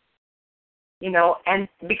 and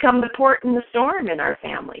become the port in the storm in our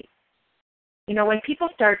family. When people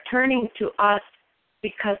start turning to us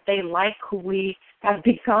because they like who we have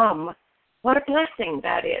become, what a blessing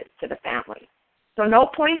that is to the family. So no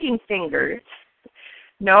pointing fingers,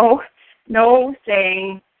 no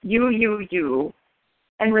saying you,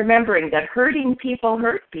 and remembering that hurting people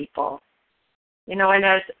hurt people, and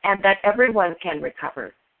that everyone can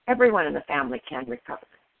recover. Everyone in the family can recover.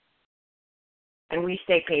 And we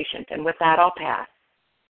stay patient. And with that, I'll pass.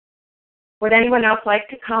 Would anyone else like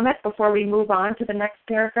to comment before we move on to the next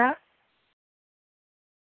paragraph?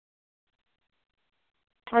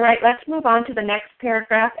 All right, let's move on to the next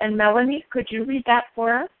paragraph. And Melanie, could you read that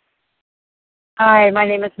for us? Hi, my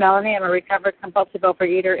name is Melanie. I'm a recovered compulsive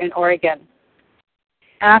overeater in Oregon.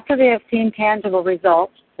 After they have seen tangible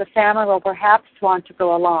results, the family will perhaps want to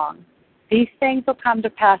go along. These things will come to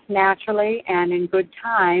pass naturally and in good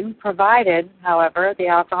time, provided, however, the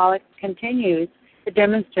alcoholic continues to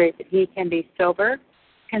demonstrate that he can be sober,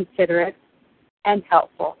 considerate, and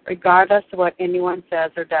helpful, regardless of what anyone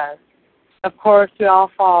says or does. Of course, we all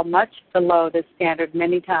fall much below this standard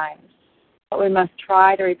many times, but we must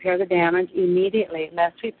try to repair the damage immediately,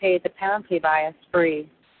 lest we pay the penalty by a spree.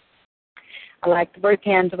 I like the word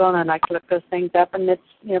tangible, and I like to look those things up, and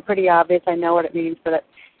it's pretty obvious. I know what it means, but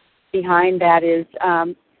behind that is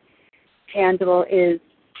tangible is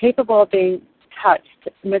capable of being touched,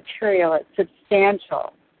 material, it's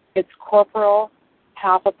substantial, it's corporal,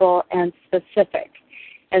 palpable, and specific.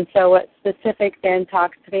 And so what specific then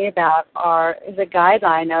talks to me about is a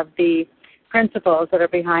guideline of the principles that are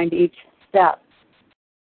behind each step,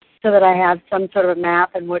 so that I have some sort of a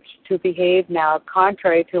map in which to behave now,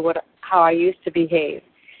 contrary to how I used to behave.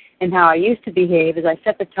 And how I used to behave is I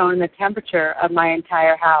set the tone and the temperature of my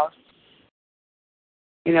entire house.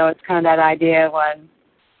 It's kind of that idea when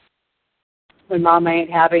mama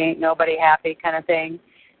ain't happy, ain't nobody happy kind of thing,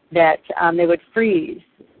 that they would freeze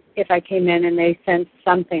if I came in and they sensed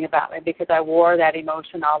something about me because I wore that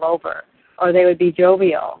emotion all over. Or they would be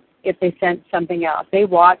jovial if they sensed something else. They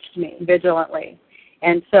watched me vigilantly.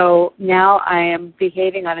 And so now I am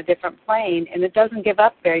behaving on a different plane, and it doesn't give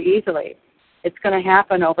up very easily. It's going to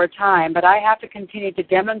happen over time, but I have to continue to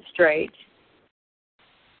demonstrate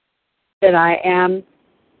that I am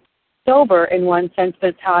sober in one sense, but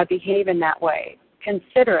it's how I behave in that way.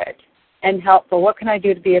 Considerate and helpful. What can I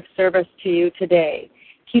do to be of service to you today?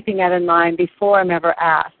 Keeping that in mind before I'm ever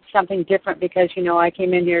asked. Something different because, I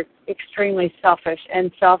came in here extremely selfish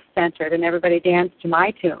and self-centered, and everybody danced to my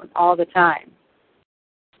tune all the time.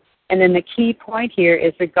 And then the key point here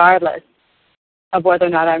is regardless of whether or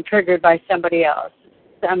not I'm triggered by somebody else.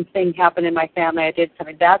 Something happened in my family, I did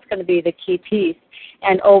something. That's going to be the key piece.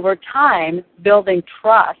 And over time, building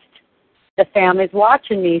trust. The family's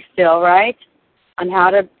watching me still, right? On how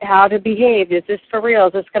to behave. Is this for real?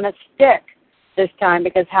 Is this going to stick this time?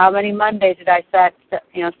 Because how many Mondays did I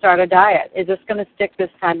start a diet? Is this going to stick this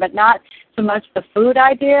time? But not so much the food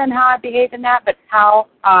idea and how I behaved in that, but how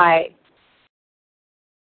I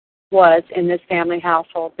was in this family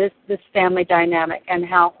household, this family dynamic, and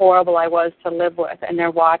how horrible I was to live with, and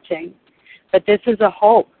they're watching. But this is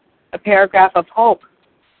a paragraph of hope.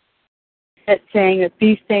 It's saying that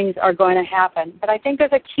these things are going to happen. But I think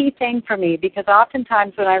there's a key thing for me, because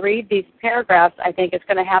oftentimes when I read these paragraphs, I think it's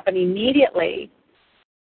going to happen immediately.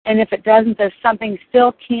 And if it doesn't, there's something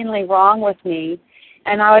still keenly wrong with me.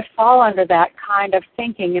 And I would fall under that kind of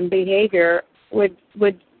thinking, and behavior would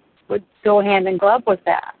go hand in glove with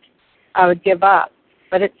that. I would give up.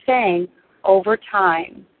 But it's saying over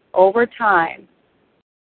time.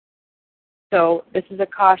 So this is a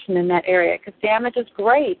caution in that area, because damage is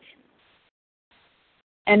great.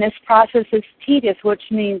 And this process is tedious, which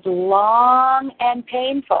means long and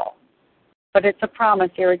painful. But it's a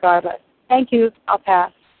promise irregardless. Thank you. I'll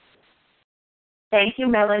pass. Thank you,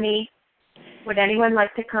 Melanie. Would anyone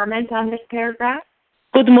like to comment on this paragraph?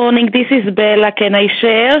 Good morning. This is Bella. Can I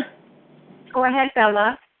share? Go ahead,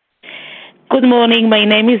 Bella. Good morning. My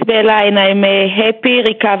name is Bella, and I'm a happy,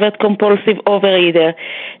 recovered, compulsive overeater.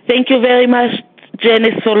 Thank you very much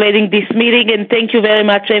Janice, for leading this meeting, and thank you very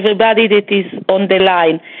much, everybody that is on the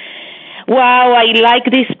line. Wow, I like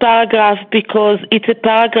this paragraph because it's a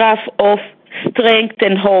paragraph of strength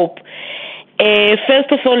and hope.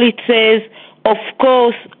 First of all, it says, of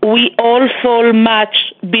course, we all fall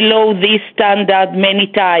much below this standard many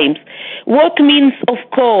times. What means of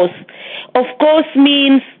course? Of course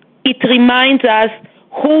means it reminds us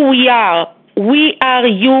who we are. We are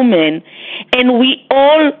human, and we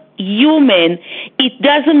all human. It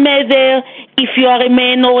doesn't matter if you are a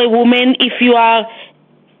man or a woman, if you are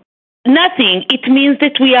nothing. It means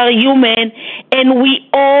that we are human, and we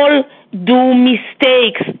all do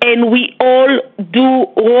mistakes, and we all do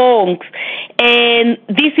wrongs. And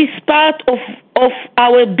this is part of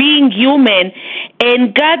our being human,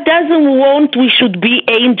 and God doesn't want we should be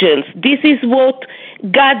angels. This is what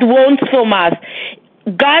God wants from us.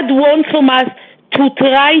 God wants from us to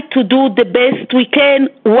try to do the best we can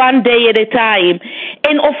one day at a time.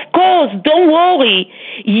 And of course, don't worry,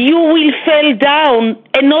 you will fall down,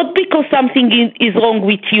 and not because something is wrong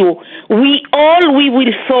with you. We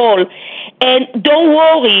will fall. And don't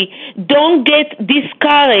worry, don't get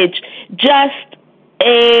discouraged.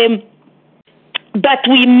 But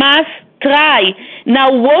we must try.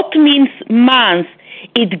 Now, what means months?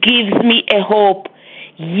 It gives me a hope.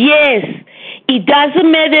 Yes, it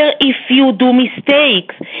doesn't matter if you do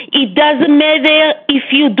mistakes. It doesn't matter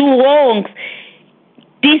if you do wrongs.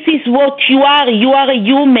 This is what you are. You are a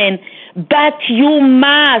human. But you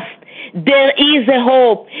must. There is a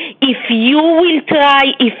hope. If you will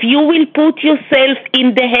try, if you will put yourself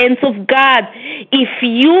in the hands of God, if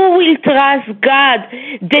you will trust God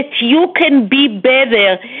that you can be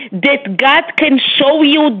better, that God can show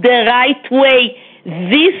you the right way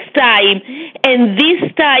this time, and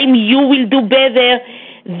this time you will do better,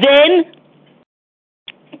 then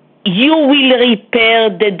you will repair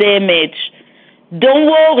the damage. Don't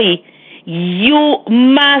worry. You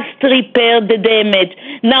must repair the damage.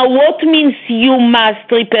 Now, what means you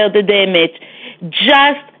must repair the damage?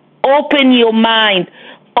 Just open your mind.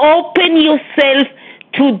 Open yourself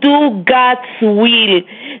to do God's will.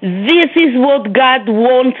 This is what God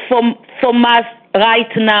wants from us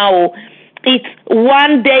right now. It's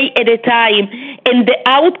one day at a time, and the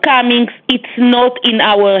outcomings, it's not in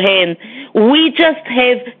our hand. We just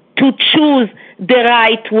have to choose the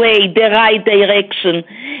right way, the right direction.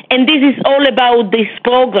 And this is all about this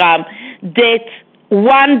program, that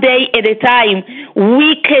one day at a time,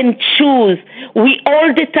 we can choose.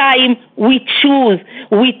 All the time, we choose.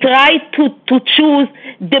 We try to choose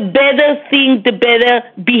the better thing, the better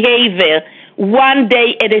behavior, one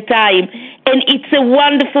day at a time. And it's a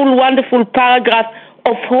wonderful, wonderful paragraph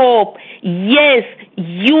of hope. Yes,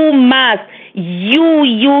 you must. Yes,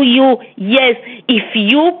 if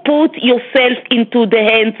you put yourself into the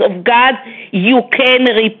hands of God, you can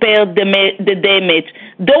repair the damage.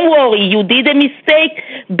 Don't worry, you did a mistake,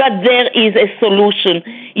 but there is a solution.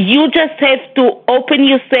 You just have to open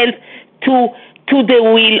yourself to the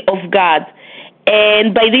will of God.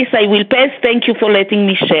 And by this I will pass. Thank you for letting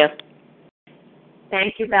me share.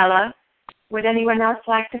 Thank you, Bella. Would anyone else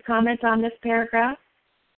like to comment on this paragraph?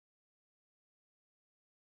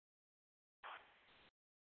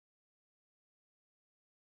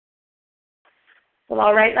 Well,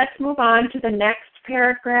 all right, let's move on to the next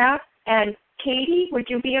paragraph. And Katie, would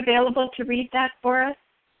you be available to read that for us?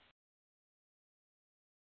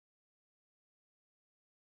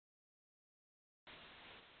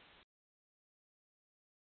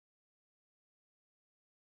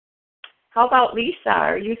 How about Lisa?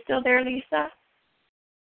 Are you still there, Lisa?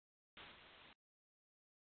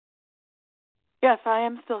 Yes, I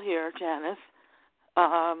am still here, Janice.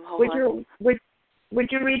 Would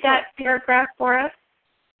you read that paragraph for us?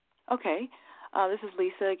 Okay. This is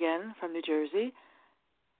Lisa again from New Jersey.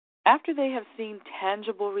 After they have seen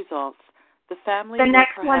tangible results, the family The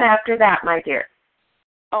next one after that, my dear.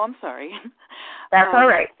 Oh, I'm sorry. That's all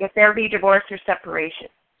right. If there be divorce or separation.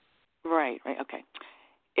 Right, okay.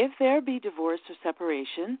 If there be divorce or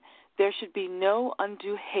separation, there should be no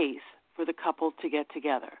undue haste for the couple to get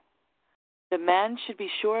together. The man should be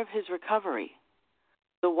sure of his recovery.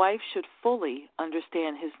 The wife should fully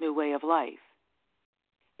understand his new way of life.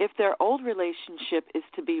 If their old relationship is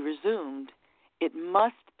to be resumed, it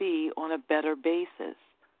must be on a better basis,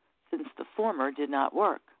 since the former did not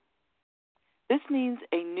work. This means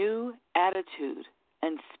a new attitude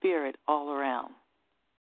and spirit all around.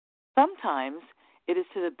 Sometimes it is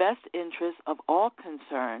to the best interest of all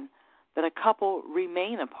concerned that a couple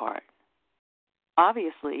remain apart.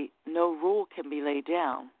 Obviously, no rule can be laid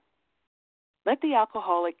down. Let the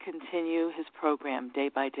alcoholic continue his program day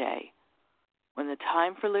by day. When the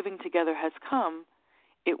time for living together has come,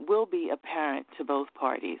 it will be apparent to both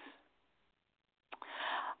parties.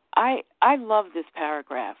 I love this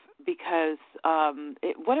paragraph because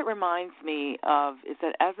what it reminds me of is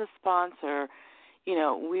that as a sponsor,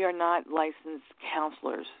 we are not licensed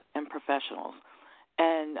counselors and professionals.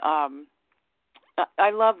 And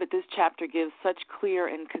I love that this chapter gives such clear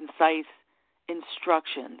and concise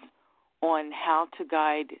instructions on how to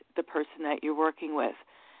guide the person that you're working with.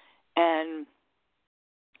 And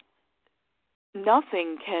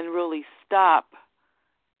nothing can really stop,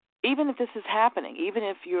 even if this is happening, even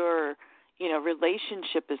if your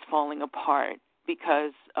relationship is falling apart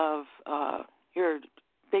because of your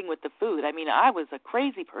thing with the food. I mean, I was a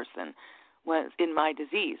crazy person in my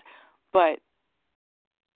disease, but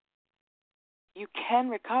you can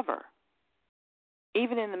recover,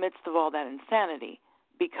 even in the midst of all that insanity,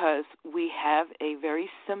 because we have a very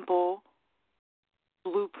simple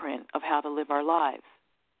blueprint of how to live our lives.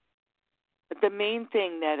 But the main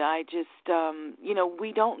thing that I just,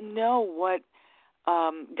 we don't know what,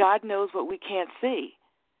 God knows what we can't see.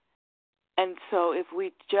 And so if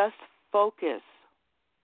we just focus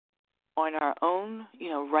on our own,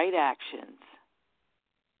 right actions,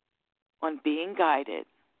 on being guided,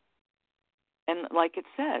 and like it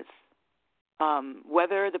says,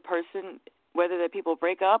 whether the people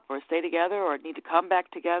break up or stay together or need to come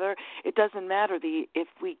back together, it doesn't matter. If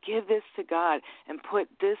we give this to God and put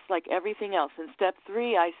this like everything else. In step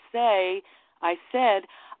 3, I said,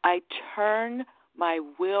 I turn my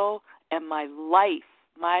will and my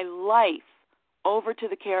life over to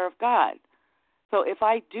the care of God. So if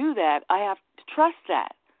I do that, I have to trust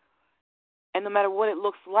that. And no matter what it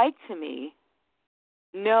looks like to me,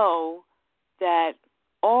 know that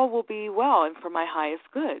all will be well and for my highest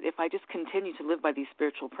good if I just continue to live by these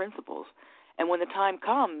spiritual principles. And when the time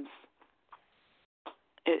comes,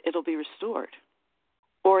 it'll be restored.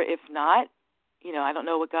 Or if not, I don't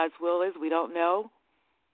know what God's will is. We don't know.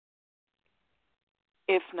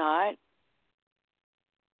 If not,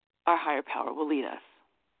 our higher power will lead us.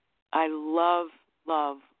 I love,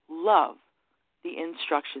 love, love the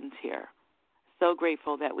instructions here. So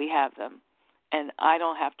grateful that we have them. And I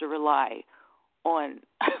don't have to rely on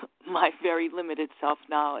my very limited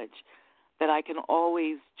self-knowledge, that I can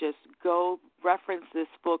always just go reference this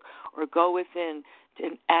book or go within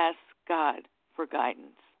and ask God for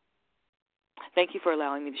guidance. Thank you for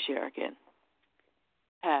allowing me to share again.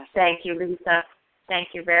 Pass. Thank you, Lisa. Thank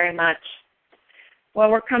you very much. Well,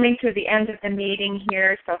 we're coming to the end of the meeting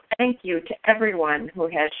here, so thank you to everyone who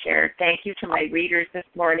has shared. Thank you to my readers this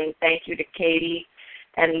morning. Thank you to Katie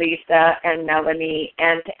and Lisa and Melanie,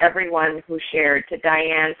 and to everyone who shared, to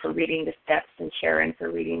Diane for reading the steps and Sharon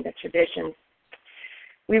for reading the traditions.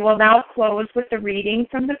 We will now close with the reading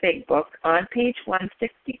from the Big Book on page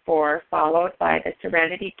 164, followed by the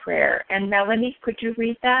Serenity Prayer. And Melanie, could you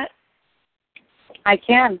read that? I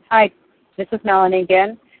can. Hi, this is Melanie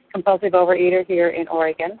again, compulsive overeater here in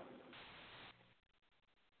Oregon.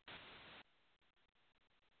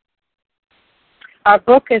 Our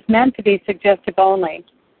book is meant to be suggestive only.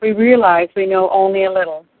 We realize we know only a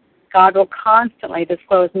little. God will constantly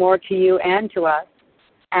disclose more to you and to us.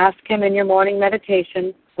 Ask Him in your morning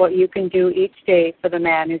meditation what you can do each day for the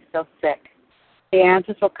man who's still sick. The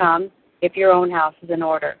answers will come if your own house is in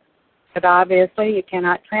order. But obviously you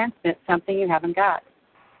cannot transmit something you haven't got.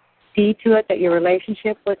 See to it that your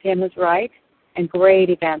relationship with Him is right, and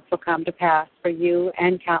great events will come to pass for you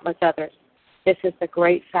and countless others. This is the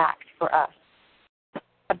great fact for us.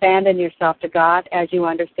 Abandon yourself to God as you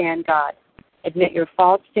understand God. Admit your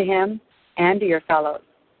faults to Him and to your fellows.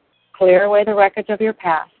 Clear away the records of your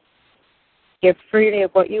past. Give freely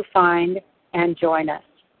of what you find and join us.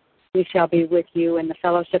 We shall be with you in the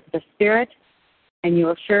fellowship of the Spirit, and you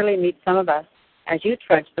will surely meet some of us as you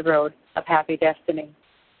trudge the road of happy destiny.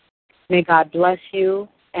 May God bless you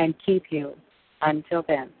and keep you until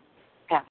then.